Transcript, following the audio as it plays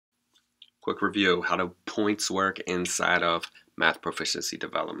Quick review how the points work inside of math proficiency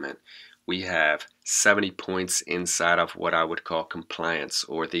development. We have 70 points inside of what I would call compliance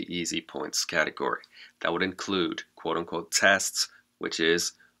or the easy points category. That would include quote unquote tests, which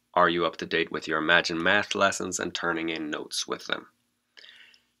is are you up to date with your Imagine Math lessons and turning in notes with them.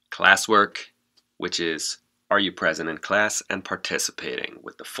 Classwork, which is are you present in class and participating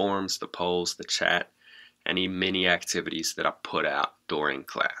with the forums, the polls, the chat, any mini activities that I put out during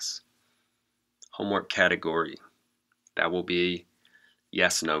class. Homework category, that will be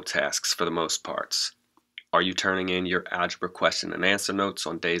yes/no tasks for the most parts. Are you turning in your algebra question and answer notes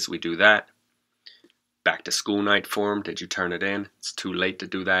on days we do that? Back to school night form, did you turn it in? It's too late to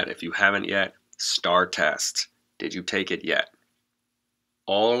do that if you haven't yet. STAR test, did you take it yet?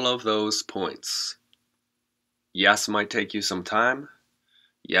 All of those points, yes, might take you some time.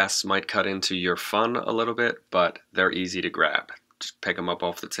 Yes, might cut into your fun a little bit, but they're easy to grab. Just pick them up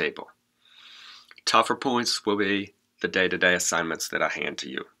off the table. Tougher points will be the day-to-day assignments that I hand to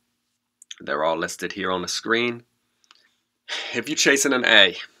you. They're all listed here on the screen. If you're chasing an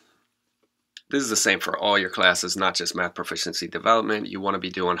A, this is the same for all your classes, not just math proficiency development. You want to be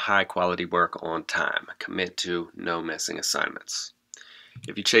doing high quality work on time. Commit to no missing assignments.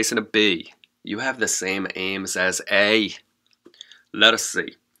 If you're chasing a B, you have the same aims as A. Let us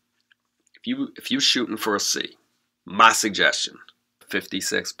see. If you're shooting for a C, my suggestion,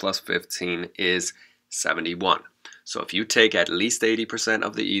 56 plus 15 is 71. So if you take at least 80%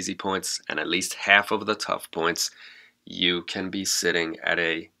 of the easy points and at least half of the tough points, you can be sitting at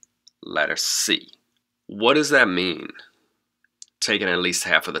a letter C. What does that mean, taking at least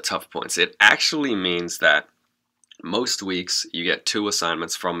half of the tough points? It actually means that most weeks you get 2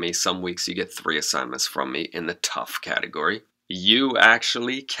 assignments from me. Some weeks you get 3 assignments from me in the tough category. You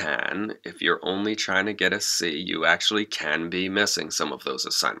actually can, if you're only trying to get a C, you actually can be missing some of those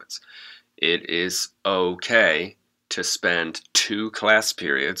assignments. It is okay to spend 2 class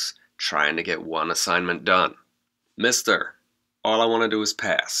periods trying to get 1 assignment done. Mister, all I want to do is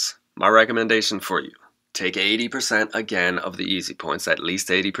pass. My recommendation for you, take 80% again of the easy points, at least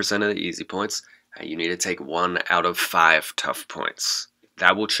 80% of the easy points, and you need to take 1 out of 5 tough points.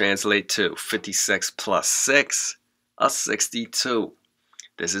 That will translate to 56 plus 6, a 62.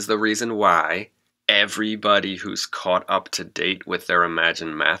 This is the reason why everybody who's caught up to date with their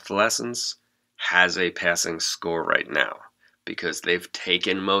Imagine Math lessons has a passing score right now, because they've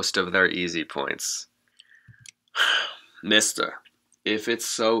taken most of their easy points. Mister, if it's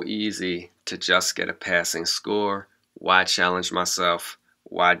so easy to just get a passing score, why challenge myself?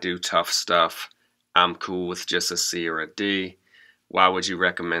 Why do tough stuff? I'm cool with just a C or a D. Why would you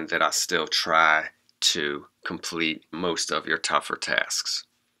recommend that I still try to complete most of your tougher tasks?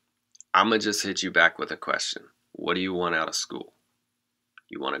 I'm going to just hit you back with a question. What do you want out of school?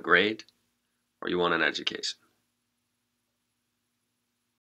 You want a grade or you want an education?